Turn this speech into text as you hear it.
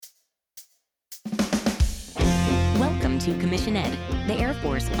to Commission Ed, the Air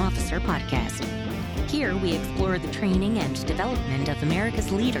Force Officer Podcast. Here we explore the training and development of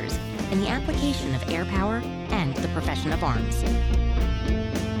America's leaders and the application of air power and the profession of arms.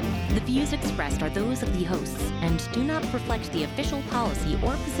 The views expressed are those of the hosts and do not reflect the official policy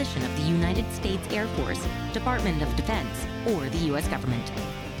or position of the United States Air Force, Department of Defense, or the U.S. government.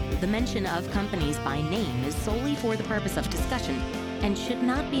 The mention of companies by name is solely for the purpose of discussion and should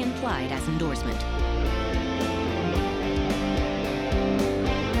not be implied as endorsement.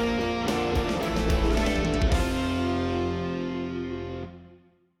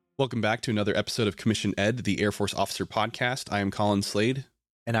 Welcome back to another episode of Commission Ed, the Air Force Officer Podcast. I am Colin Slade.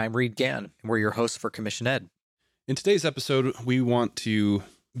 And I'm Reed Gann, and we're your hosts for Commission Ed. In today's episode, we want to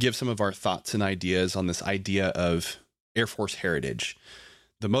give some of our thoughts and ideas on this idea of Air Force heritage.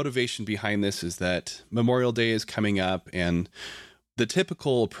 The motivation behind this is that Memorial Day is coming up, and the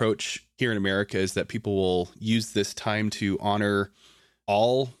typical approach here in America is that people will use this time to honor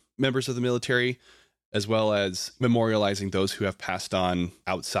all members of the military, as well as memorializing those who have passed on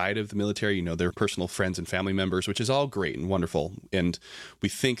outside of the military, their personal friends and family members, which is all great and wonderful. And we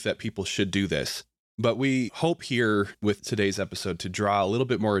think that people should do this. But we hope here with today's episode to draw a little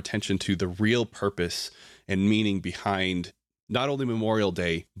bit more attention to the real purpose and meaning behind not only Memorial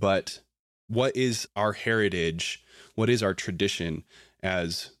Day, but what is our heritage, what is our tradition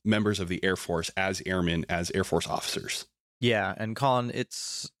as members of the Air Force, as airmen, as Air Force officers. Yeah, and Colin,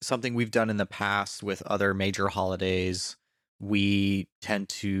 it's something we've done in the past with other major holidays. We tend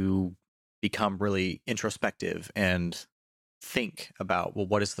to become really introspective and think about, well,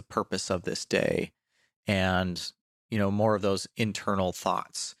 what is the purpose of this day? And, more of those internal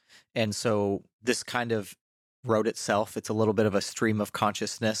thoughts. And so this kind of wrote itself. It's a little bit of a stream of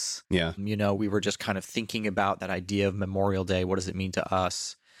consciousness. Yeah. We were just kind of thinking about that idea of Memorial Day. What does it mean to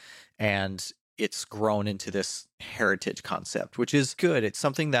us? And it's grown into this heritage concept, which is good. It's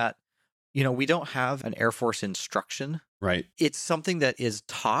something that, we don't have an Air Force instruction. Right. It's something that is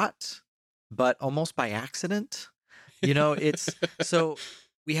taught, but almost by accident. It's so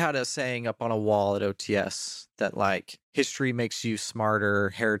we had a saying up on a wall at OTS that history makes you smarter,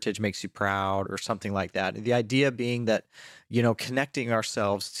 heritage makes you proud, or something like that. And the idea being that, connecting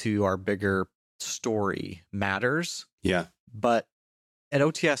ourselves to our bigger story matters. Yeah. But at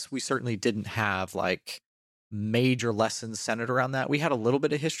OTS, we certainly didn't have major lessons centered around that. We had a little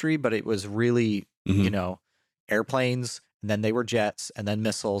bit of history, but it was really, airplanes, and then they were jets, and then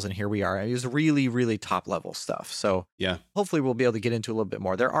missiles, and here we are. It was really, really top level stuff. So yeah, hopefully we'll be able to get into a little bit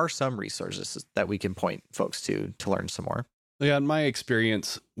more. There are some resources that we can point folks to learn some more. Yeah, in my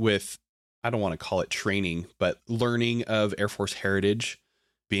experience with, I don't want to call it training, but learning of Air Force heritage,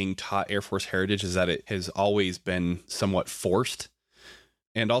 being taught Air Force heritage, is that it has always been somewhat forced.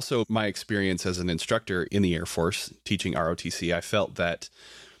 And also my experience as an instructor in the Air Force teaching ROTC, I felt that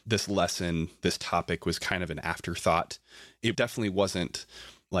this lesson, this topic was kind of an afterthought. It definitely wasn't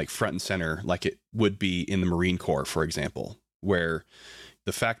front and center like it would be in the Marine Corps, for example, where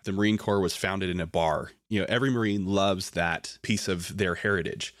the fact the Marine Corps was founded in a bar, every Marine loves that piece of their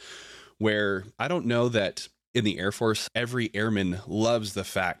heritage, where I don't know that in the Air Force, every airman loves the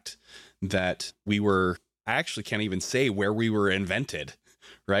fact that I actually can't even say where we were invented.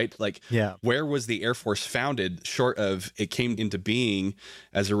 Right? Where was the Air Force founded short of it came into being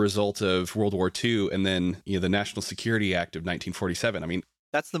as a result of World War II and then, the National Security Act of 1947? I mean,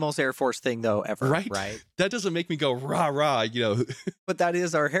 that's the most Air Force thing, though, ever. Right? That doesn't make me go, rah, rah, But that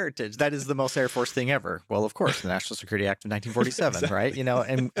is our heritage. That is the most Air Force thing ever. Well, of course, the National Security Act of 1947, exactly. Right?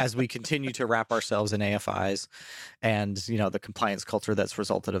 And as we continue to wrap ourselves in AFIs and, the compliance culture that's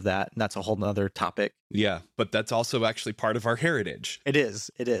resulted of that, and that's a whole nother topic. Yeah, but that's also actually part of our heritage. It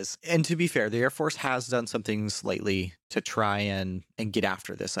is. And to be fair, the Air Force has done some things lately to try and get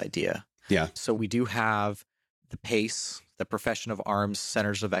after this idea. Yeah. So we do have the PACE, the Profession of Arms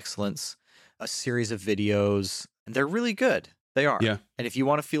Centers of Excellence, a series of videos, and they're really good. They are. Yeah. And if you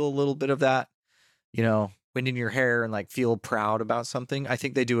want to feel a little bit of that, wind in your hair and feel proud about something, I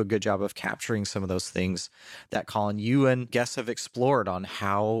think they do a good job of capturing some of those things that, Colin, you and guests have explored on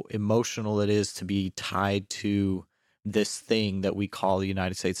how emotional it is to be tied to this thing that we call the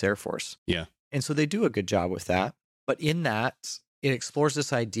United States Air Force. Yeah. And so they do a good job with that. But in that, it explores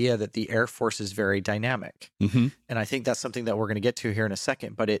this idea that the Air Force is very dynamic. Mm-hmm. And I think that's something that we're going to get to here in a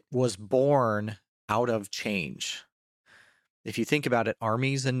second, but it was born out of change. If you think about it,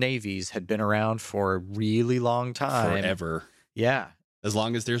 armies and navies had been around for a really long time. Forever. Yeah. As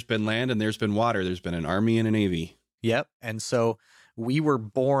long as there's been land and there's been water, there's been an army and a navy. Yep. And so we were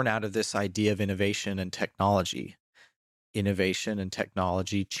born out of this idea of innovation and technology. Innovation and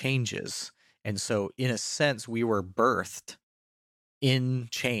technology changes. And so in a sense, we were birthed in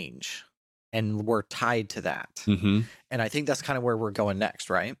change and we're tied to that. Mm-hmm. And I think that's kind of where we're going next,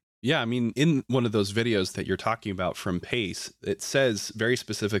 right? Yeah, I mean, in one of those videos that you're talking about from PACE, it says very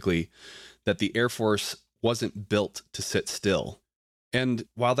specifically that the Air Force wasn't built to sit still. And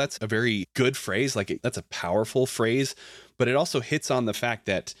while that's a very good phrase, like that's a powerful phrase, but it also hits on the fact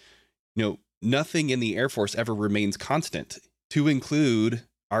that, nothing in the Air Force ever remains constant, to include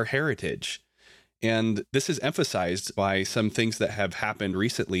our heritage. And this is emphasized by some things that have happened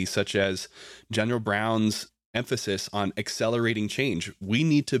recently, such as General Brown's emphasis on accelerating change. We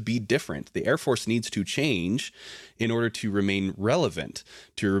need to be different. The Air Force needs to change in order to remain relevant,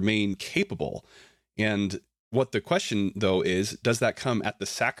 to remain capable. And what the question, though, is, does that come at the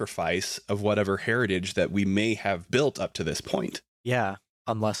sacrifice of whatever heritage that we may have built up to this point? Yeah.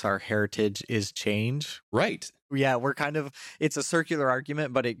 Unless our heritage is change. Right. Yeah, it's a circular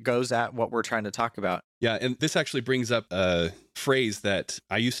argument, but it goes at what we're trying to talk about. Yeah, and this actually brings up a phrase that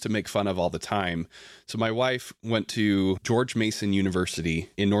I used to make fun of all the time. So my wife went to George Mason University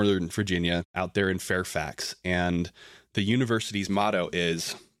in Northern Virginia, out there in Fairfax. And the university's motto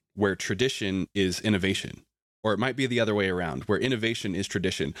is, where tradition is innovation. Or it might be the other way around, where innovation is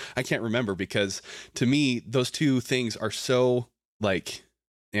tradition. I can't remember, because to me, those two things are so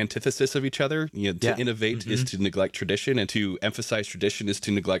antithesis of each other. To innovate is to neglect tradition, and to emphasize tradition is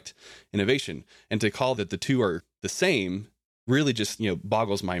to neglect innovation. And to call that the two are the same really just,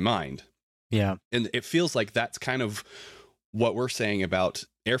 boggles my mind. Yeah. And it feels like that's kind of what we're saying about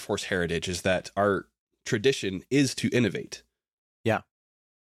Air Force heritage, is that our tradition is to innovate. Yeah.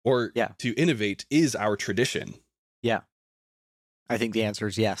 Or to innovate is our tradition. Yeah. I think the answer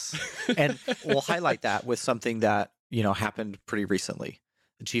is yes. And we'll highlight that with something that, happened pretty recently.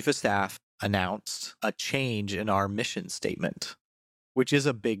 The Chief of Staff announced a change in our mission statement, which is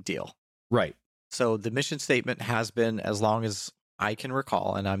a big deal. Right. So the mission statement has been, as long as I can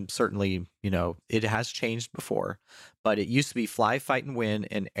recall, and I'm certainly, it has changed before, but it used to be fly, fight, and win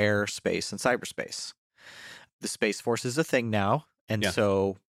in air, space, and cyberspace. The Space Force is a thing now, and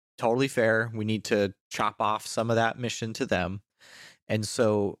so totally fair. We need to chop off some of that mission to them. And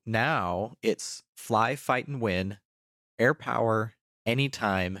so now it's fly, fight, and win, air power,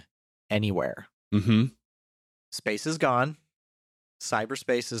 anytime, anywhere. Mm-hmm. Space is gone.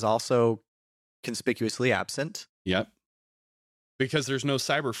 Cyberspace is also conspicuously absent. Yep. Because there's no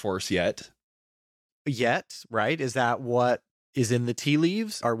cyber force yet. Yet, right? Is that what is in the tea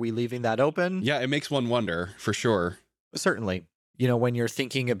leaves? Are we leaving that open? Yeah, it makes one wonder, for sure. Certainly. When you're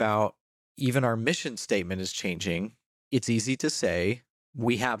thinking about even our mission statement is changing, it's easy to say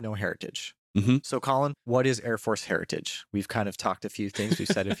we have no heritage. Mm-hmm. So, Colin, what is Air Force heritage? We've kind of talked a few things. We've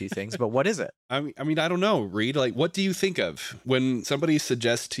said a few things, but what is it? I mean, I don't know, Reed. What do you think of when somebody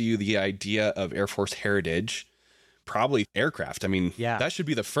suggests to you the idea of Air Force heritage? Probably aircraft. I mean, that should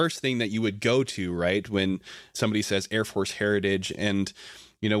be the first thing that you would go to, right? When somebody says Air Force heritage. And,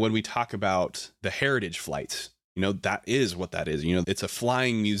 when we talk about the heritage flights, that is what that is. It's a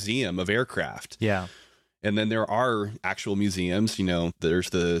flying museum of aircraft. Yeah. And then there are actual museums,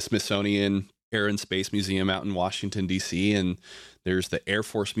 there's the Smithsonian Air and Space Museum out in Washington, D.C., and there's the Air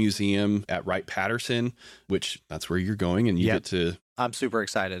Force Museum at Wright-Patterson, which that's where you're going, and you get to... I'm super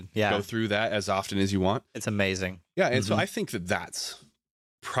excited. Yeah. Go through that as often as you want. It's amazing. Yeah, and so I think that that's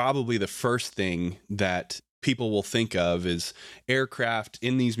probably the first thing that people will think of is aircraft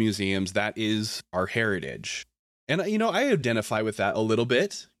in these museums. That is our heritage. And, I identify with that a little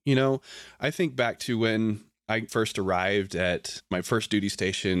bit. I think back to when I first arrived at my first duty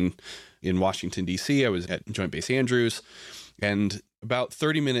station in Washington, D.C. I was at Joint Base Andrews, and about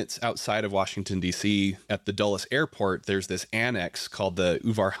 30 minutes outside of Washington, D.C., at the Dulles Airport, there's this annex called the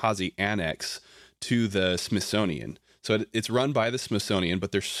Uvar Hazy Annex to the Smithsonian. So it's run by the Smithsonian,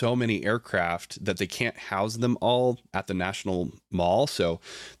 but there's so many aircraft that they can't house them all at the National Mall. So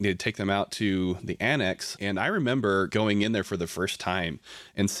they take them out to the annex. And I remember going in there for the first time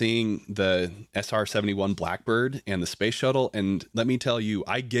and seeing the SR-71 Blackbird and the space shuttle. And let me tell you,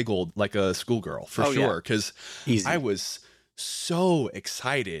 I giggled like a schoolgirl for sure, because I was so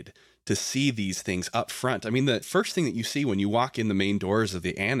excited to see these things up front. I mean, the first thing that you see when you walk in the main doors of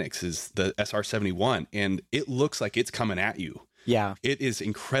the annex is the SR-71, and it looks like it's coming at you. Yeah. It is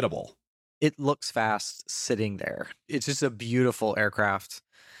incredible. It looks fast sitting there. It's just a beautiful aircraft.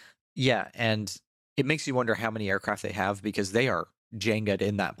 Yeah, and it makes you wonder how many aircraft they have, because they are Jenga'd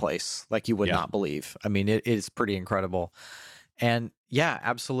in that place like you would not believe. I mean, it is pretty incredible. And yeah,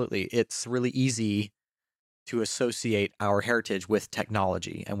 absolutely. It's really easy to associate our heritage with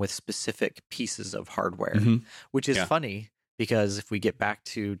technology and with specific pieces of hardware, which is funny Because if we get back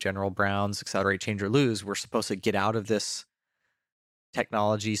to General Brown's Accelerate, Change, or Lose, we're supposed to get out of this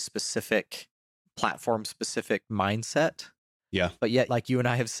technology-specific, platform-specific mindset. Yeah. But yet, like you and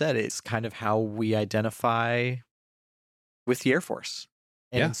I have said, it's kind of how we identify with the Air Force.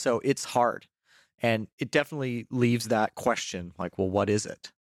 And Yeah. so it's hard. And it definitely leaves that question, like, well, what is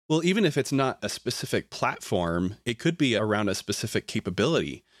it? Well, even if it's not a specific platform, it could be around a specific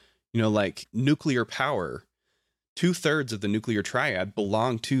capability. Like nuclear power. 2/3 of the nuclear triad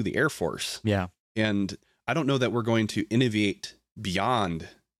belong to the Air Force. Yeah. And I don't know that we're going to innovate beyond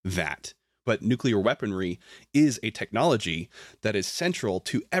that. But nuclear weaponry is a technology that is central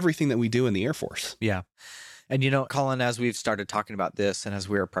to everything that we do in the Air Force. Yeah. And, Colin, as we've started talking about this and as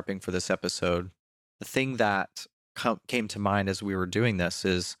we were prepping for this episode, the thing that came to mind as we were doing this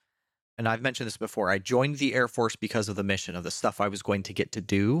is, and I've mentioned this before, I joined the Air Force because of the mission, of the stuff I was going to get to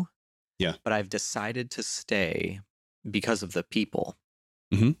do. Yeah. But I've decided to stay because of the people.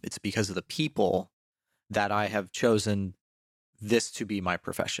 Mm-hmm. It's because of the people that I have chosen this to be my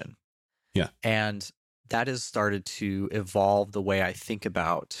profession. Yeah. And that has started to evolve the way I think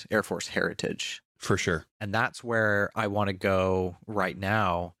about Air Force heritage. For sure. And that's where I want to go right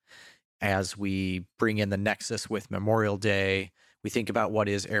now as we bring in the nexus with Memorial Day. We think about what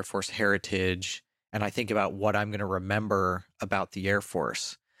is Air Force heritage, and I think about what I'm going to remember about the Air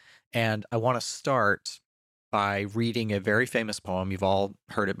Force. And I want to start by reading a very famous poem. You've all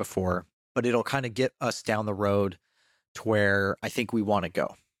heard it before, but it'll kind of get us down the road to where I think we want to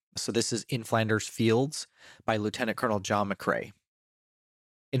go. So this is In Flanders Fields by Lieutenant Colonel John McCrae.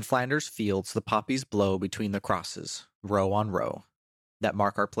 In Flanders Fields, the poppies blow between the crosses, row on row, that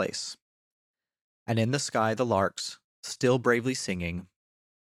mark our place. And in the sky the larks, still bravely singing,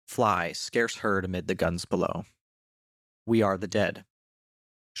 fly scarce heard amid the guns below. We are the dead.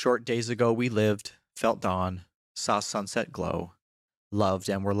 Short days ago we lived, felt dawn, saw sunset glow, loved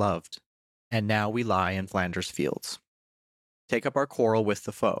and were loved, and now we lie in Flanders Fields. Take up our quarrel with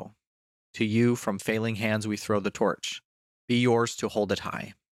the foe. To you from failing hands we throw the torch. Be yours to hold it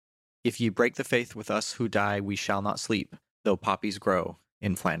high. If ye break the faith with us who die, we shall not sleep, though poppies grow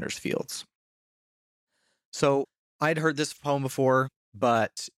in Flanders Fields. So I'd heard this poem before,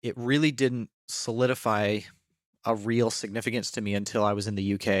 but it really didn't solidify a real significance to me until I was in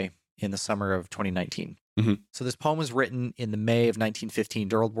the UK in the summer of 2019. Mm-hmm. So this poem was written in the May of 1915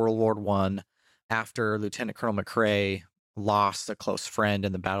 during World War I, after Lieutenant Colonel McCrae lost a close friend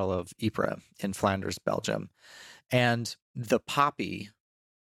in the Battle of Ypres in Flanders, Belgium. And the poppy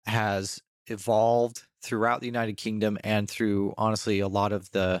has evolved throughout the United Kingdom and through, honestly, a lot of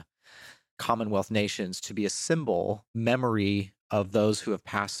the Commonwealth nations to be a symbol, memory of those who have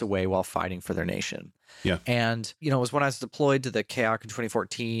passed away while fighting for their nation. Yeah. And, it was when I was deployed to the CAOC in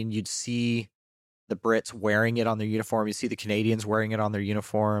 2014, you'd see the Brits wearing it on their uniform. You see the Canadians wearing it on their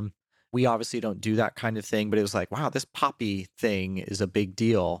uniform. We obviously don't do that kind of thing, but it was like, wow, this poppy thing is a big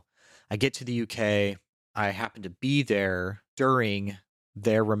deal. I get to the UK. I happen to be there during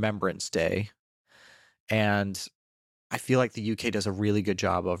their Remembrance Day. And I feel like the UK does a really good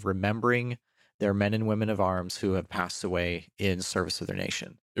job of remembering their men and women of arms who have passed away in service of their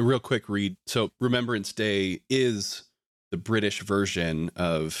nation. A real quick read. So Remembrance Day is the British version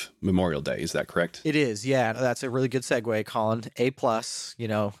of Memorial Day. Is that correct? It is. Yeah. That's a really good segue, Colin. A+,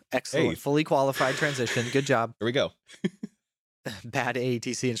 excellent, Hey. fully qualified transition. Good job. There we go. Bad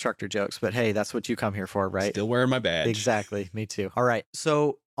AETC instructor jokes, but hey, that's what you come here for, right? Still wearing my badge. Exactly. Me too. All right.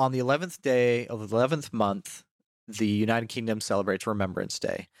 So on the 11th day of the 11th month, the United Kingdom celebrates Remembrance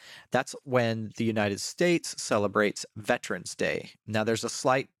Day. That's when the United States celebrates Veterans Day. Now, there's a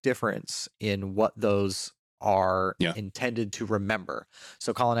slight difference in what those are intended to remember.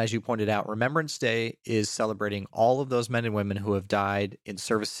 So, Colin, as you pointed out, Remembrance Day is celebrating all of those men and women who have died in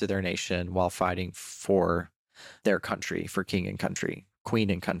service to their nation while fighting for their country, for king and country, queen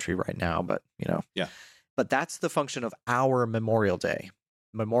and country right now, but, Yeah. But that's the function of our Memorial Day.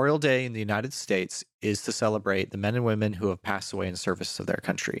 Memorial Day in the United States is to celebrate the men and women who have passed away in service of their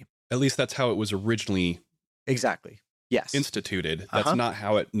country. At least that's how it was originally Exactly. Yes. instituted. That's not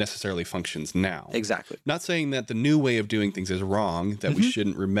how it necessarily functions now. Exactly. Not saying that the new way of doing things is wrong, that we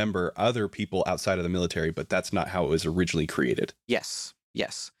shouldn't remember other people outside of the military, but that's not how it was originally created. Yes.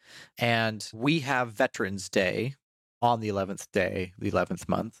 Yes. And we have Veterans Day on the 11th day, the 11th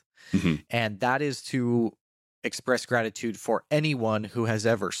month. Mhm. And that is to express gratitude for anyone who has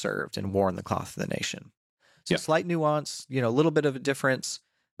ever served and worn the cloth of the nation. So Yeah. slight nuance, a little bit of a difference,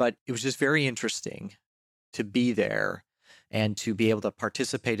 but it was just very interesting to be there and to be able to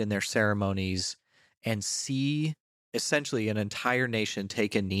participate in their ceremonies and see essentially an entire nation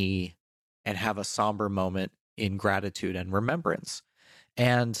take a knee and have a somber moment in gratitude and remembrance.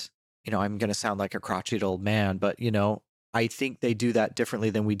 And, I'm going to sound like a crotchety old man, but, I think they do that differently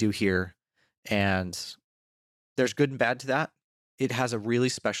than we do here. And there's good and bad to that. It has a really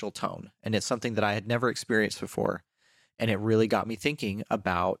special tone, and it's something that I had never experienced before. And it really got me thinking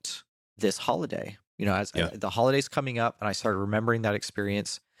about this holiday, as the holiday's coming up, and I started remembering that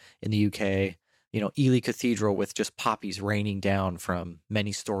experience in the UK, Ely Cathedral with just poppies raining down from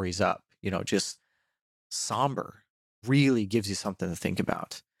many stories up, just somber, really gives you something to think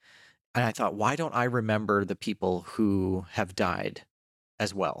about. And I thought, why don't I remember the people who have died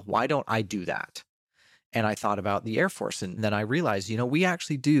as well? Why don't I do that? And I thought about the Air Force. And then I realized, we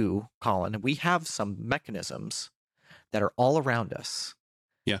actually do, Colin, we have some mechanisms that are all around us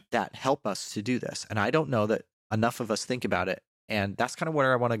that help us to do this. And I don't know that enough of us think about it. And that's kind of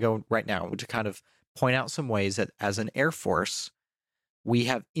where I want to go right now, to kind of point out some ways that as an Air Force, we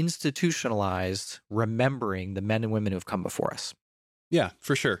have institutionalized remembering the men and women who have come before us. Yeah,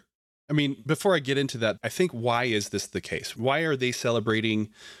 for sure. I mean, before I get into that, I think, why is this the case? Why are they celebrating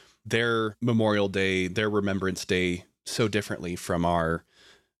their Memorial Day, their Remembrance Day so differently from our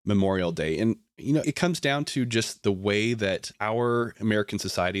Memorial Day? And, it comes down to just the way that our American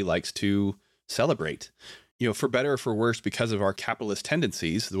society likes to celebrate. For better or for worse, because of our capitalist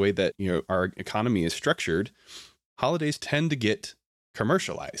tendencies, the way that, our economy is structured, holidays tend to get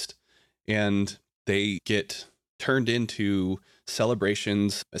commercialized, and they get turned into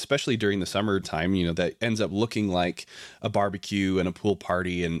celebrations, especially during the summertime, that ends up looking like a barbecue and a pool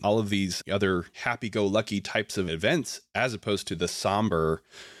party and all of these other happy-go-lucky types of events, as opposed to the somber,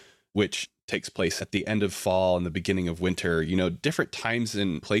 which takes place at the end of fall and the beginning of winter. Different times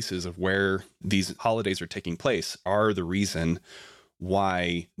and places of where these holidays are taking place are the reason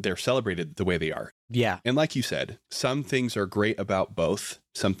why they're celebrated the way they are. Yeah. And like you said, some things are great about both.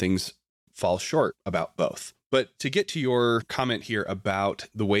 Some things fall short about both. But to get to your comment here about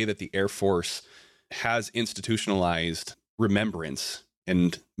the way that the Air Force has institutionalized remembrance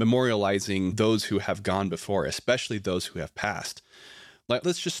and memorializing those who have gone before, especially those who have passed,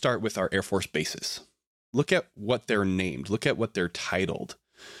 let's just start with our Air Force bases. Look at what they're named. Look at what they're titled.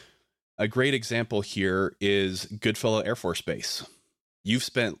 A great example here is Goodfellow Air Force Base. You've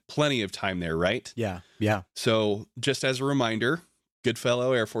spent plenty of time there, right? Yeah. So just as a reminder,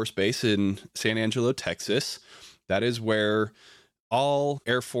 Goodfellow Air Force Base in San Angelo, Texas. That is where all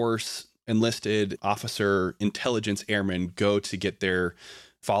Air Force enlisted officer intelligence airmen go to get their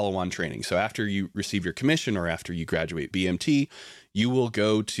follow-on training. So after you receive your commission or after you graduate BMT, you will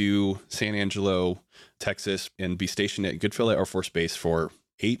go to San Angelo, Texas, and be stationed at Goodfellow Air Force Base for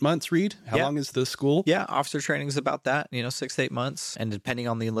 8 months, Reed? How long is the school? Yeah, officer training is about that, 6 to 8 months. And depending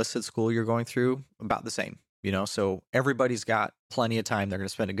on the enlisted school you're going through, about the same. So everybody's got plenty of time. They're going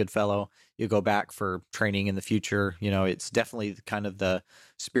to spend a Goodfellow. You go back for training in the future. It's definitely kind of the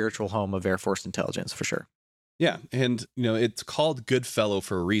spiritual home of Air Force intelligence, for sure. Yeah. And, it's called Goodfellow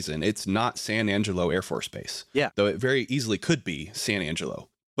for a reason. It's not San Angelo Air Force Base. Yeah. Though it very easily could be San Angelo.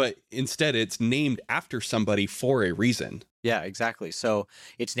 But instead, it's named after somebody for a reason. Yeah, exactly. So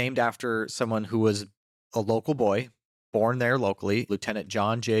it's named after someone who was a local boy, born there locally, Lieutenant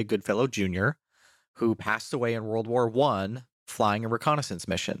John J. Goodfellow Jr., who passed away in World War I flying a reconnaissance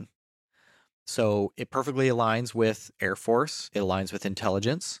mission. So it perfectly aligns with Air Force. It aligns with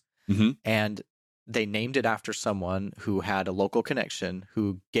intelligence. Mm-hmm. And they named it after someone who had a local connection,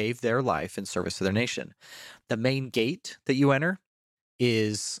 who gave their life in service to their nation. The main gate that you enter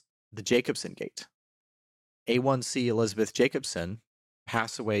is the Jacobson Gate. A1C Elizabeth Jacobson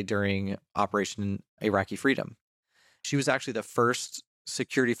passed away during Operation Iraqi Freedom. She was actually the first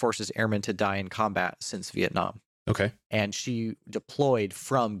security forces airman to die in combat since Vietnam. Okay. And she deployed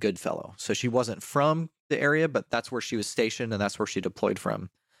from Goodfellow. So she wasn't from the area, but that's where she was stationed, and that's where she deployed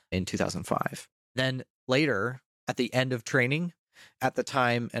from in 2005. Then later, at the end of training, at the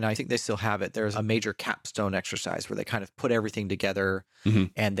time, and I think they still have it, there's a major capstone exercise where they kind of put everything together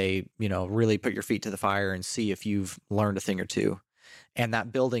and they, really put your feet to the fire and see if you've learned a thing or two. And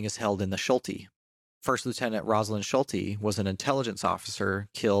that building is held in the Schulte. First Lieutenant Rosalind Schulte was an intelligence officer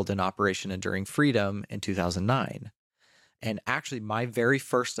killed in Operation Enduring Freedom in 2009. And actually, my very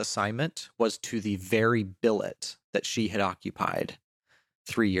first assignment was to the very billet that she had occupied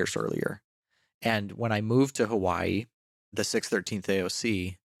 3 years earlier. And when I moved to Hawaii, the 613th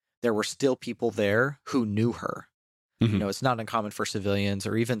AOC, there were still people there who knew her. Mm-hmm. It's not uncommon for civilians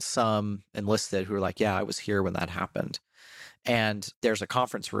or even some enlisted who are like, yeah, I was here when that happened. And there's a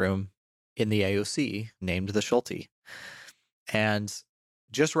conference room in the AOC named the Schulte. And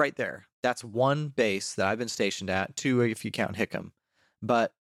just right there, that's one base that I've been stationed at, two if you count Hickam.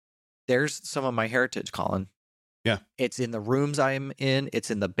 But there's some of my heritage, Colin. Yeah. It's in the rooms I'm in, it's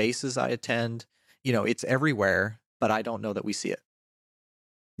in the bases I attend. It's everywhere, but I don't know that we see it.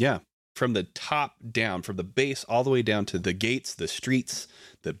 Yeah. From the top down, from the base all the way down to the gates, the streets,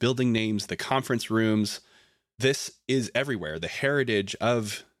 the building names, the conference rooms. This is everywhere. The heritage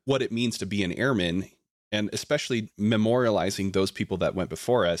of what it means to be an airman, and especially memorializing those people that went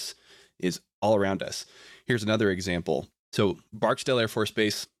before us, is all around us. Here's another example. So Barksdale Air Force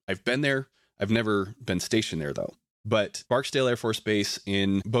Base, I've been there. I've never been stationed there though. But Barksdale Air Force Base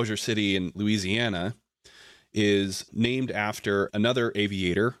in Bossier City in Louisiana is named after another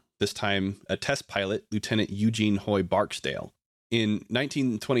aviator, this time a test pilot, Lieutenant Eugene Hoy Barksdale. In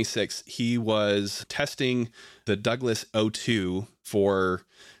 1926, he was testing the Douglas O2 for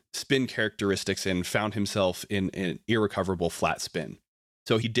spin characteristics and found himself in an irrecoverable flat spin.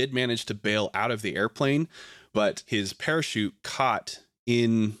 So he did manage to bail out of the airplane, but his parachute caught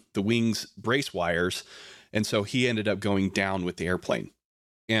in the wing's brace wires, and so he ended up going down with the airplane.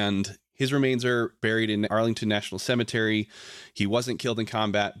 And his remains are buried in Arlington National Cemetery. He wasn't killed in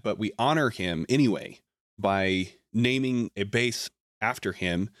combat, but we honor him anyway by naming a base after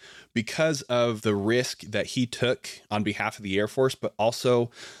him because of the risk that he took on behalf of the Air Force, but also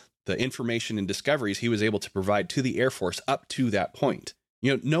the information and discoveries he was able to provide to the Air Force up to that point.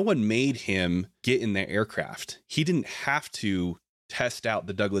 No one made him get in the aircraft. He didn't have to test out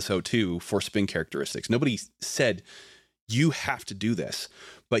the Douglas O2 for spin characteristics. Nobody said, you have to do this.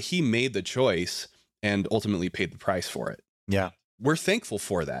 But he made the choice and ultimately paid the price for it. Yeah. We're thankful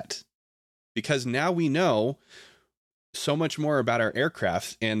for that because now we know so much more about our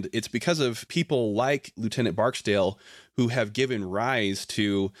aircraft. And it's because of people like Lieutenant Barksdale who have given rise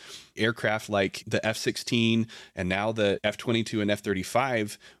to aircraft like the F-16 and now the F-22 and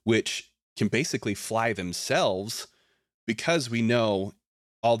F-35, which can basically fly themselves because we know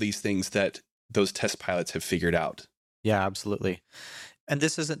all these things that those test pilots have figured out. Yeah, absolutely. And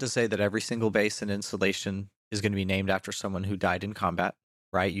this isn't to say that every single base and installation is going to be named after someone who died in combat,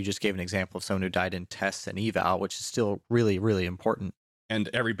 right? You just gave an example of someone who died in tests and eval, which is still really, really important. And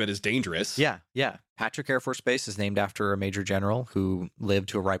every bit as dangerous. Yeah. Patrick Air Force Base is named after a major general who lived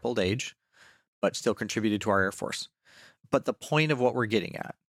to a ripe old age, but still contributed to our Air Force. But the point of what we're getting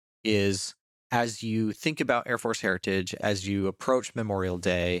at is as you think about Air Force heritage, as you approach Memorial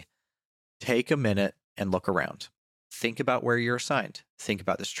Day, take a minute and look around. Think about where you're assigned. Think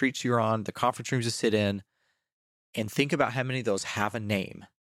about the streets you're on, the conference rooms you sit in, and think about how many of those have a name.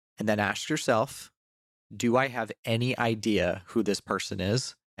 And then ask yourself, do I have any idea who this person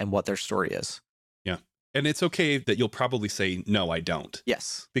is and what their story is? Yeah. And it's okay that you'll probably say, no, I don't.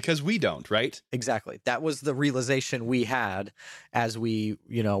 Yes. Because we don't, right? Exactly. That was the realization we had as we,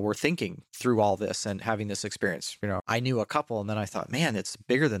 were thinking through all this and having this experience. I knew a couple and then I thought, man, it's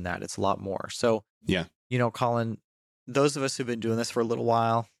bigger than that. It's a lot more. So, yeah. Colin, those of us who've been doing this for a little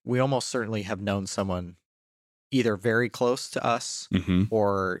while, we almost certainly have known someone either very close to us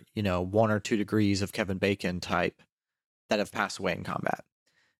or, 1 or 2 degrees of Kevin Bacon type that have passed away in combat.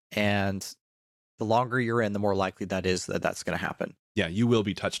 And the longer you're in, the more likely that is that that's going to happen. Yeah, you will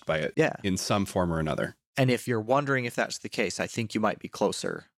be touched by it in some form or another. And if you're wondering if that's the case, I think you might be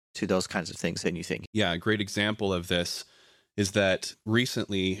closer to those kinds of things than you think. Yeah, a great example of this is that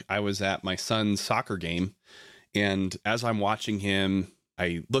recently I was at my son's soccer game, and as I'm watching him,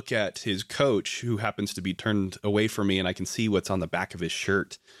 I look at his coach, who happens to be turned away from me, and I can see what's on the back of his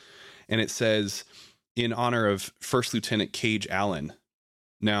shirt. And it says, in honor of First Lieutenant Cage Allen.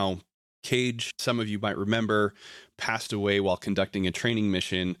 Now, Cage, some of you might remember, passed away while conducting a training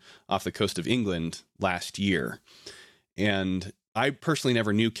mission off the coast of England last year. And I personally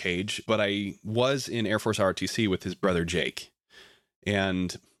never knew Cage, but I was in Air Force ROTC with his brother Jake.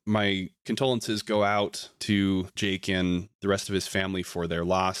 And my condolences go out to Jake and the rest of his family for their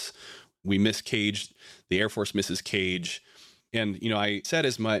loss. We miss Cage. The Air Force misses Cage. And, I said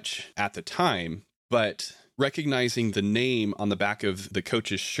as much at the time, but recognizing the name on the back of the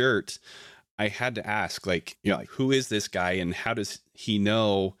coach's shirt, I had to ask, who is this guy and how does he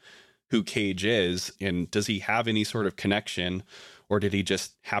know who Cage is? And does he have any sort of connection, or did he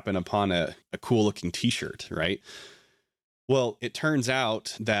just happen upon a cool looking t-shirt, right? Well, it turns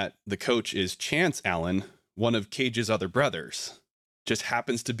out that the coach is Chance Allen, one of Cage's other brothers, just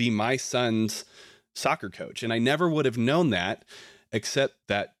happens to be my son's soccer coach. And I never would have known that, except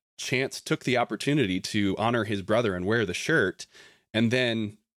that Chance took the opportunity to honor his brother and wear the shirt. And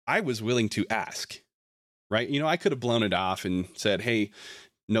then I was willing to ask, right? I could have blown it off and said, hey,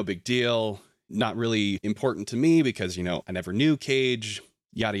 no big deal. Not really important to me because, I never knew Cage,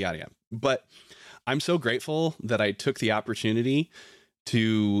 yada, yada, yada. But I'm so grateful that I took the opportunity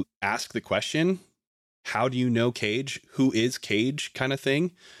to ask the question how do you know Cage? Who is Cage kind of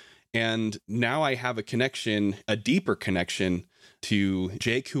thing? And now I have a connection, a deeper connection to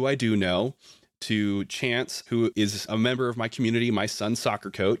Jake, who I do know, to Chance, who is a member of my community, my son's soccer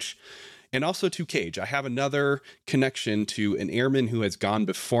coach, and also to Cage. I have another connection to an airman who has gone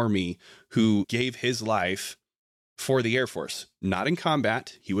before me, who gave his life for the Air Force, not in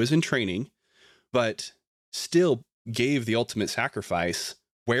combat. He was in training, but still gave the ultimate sacrifice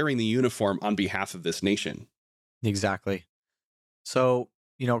wearing the uniform on behalf of this nation. Exactly. So,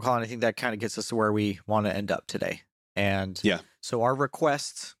 Colin, I think that kind of gets us to where we want to end up today. And so our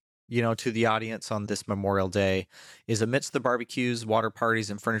request, to the audience on this Memorial Day is, amidst the barbecues, water parties,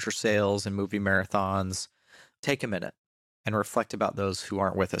 and furniture sales and movie marathons, take a minute and reflect about those who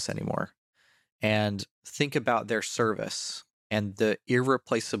aren't with us anymore. And think about their service and the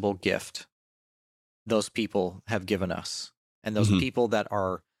irreplaceable gift those people have given us. And those people that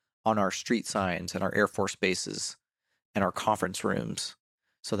are on our street signs and our Air Force bases and our conference rooms.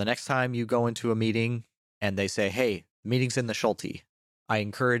 So the next time you go into a meeting and they say, hey, meeting's in the Schulte, I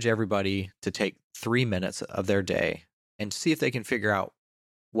encourage everybody to take 3 minutes of their day and see if they can figure out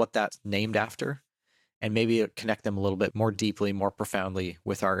what that's named after, and maybe connect them a little bit more deeply, more profoundly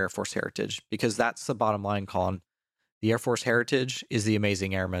with our Air Force heritage. Because that's the bottom line, Colin. The Air Force heritage is the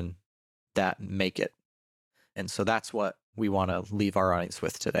amazing airmen that make it. And so that's what we want to leave our audience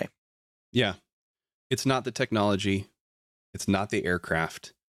with today. Yeah. It's not the technology. It's not the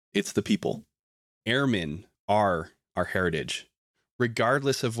aircraft. It's the people. Airmen are our heritage.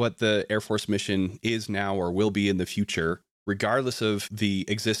 Regardless of what the Air Force mission is now or will be in the future, regardless of the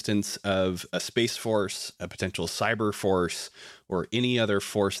existence of a space force, a potential cyber force, or any other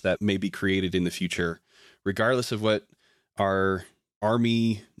force that may be created in the future, regardless of what our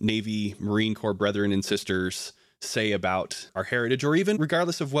Army, Navy, Marine Corps brethren and sisters say about our heritage, or even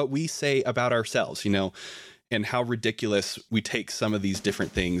regardless of what we say about ourselves, and how ridiculous we take some of these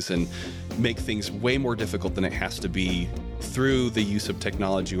different things and make things way more difficult than it has to be through the use of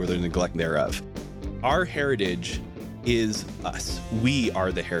technology or the neglect thereof. Our heritage is us. We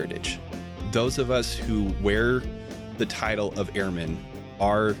are the heritage. Those of us who wear the title of airman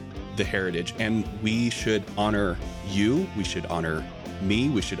are the heritage, and we should honor you. We should honor me.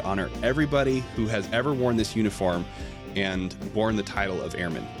 We should honor everybody who has ever worn this uniform and borne the title of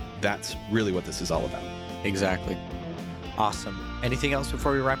airman. That's really what this is all about. Exactly. Awesome. Anything else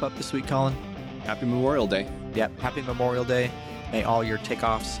before we wrap up this week, Colin? Happy Memorial Day. Yep. Happy Memorial Day. May all your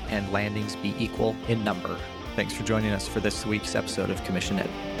takeoffs and landings be equal in number. Thanks for joining us for this week's episode of Commission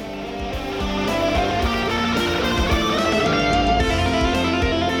Ed.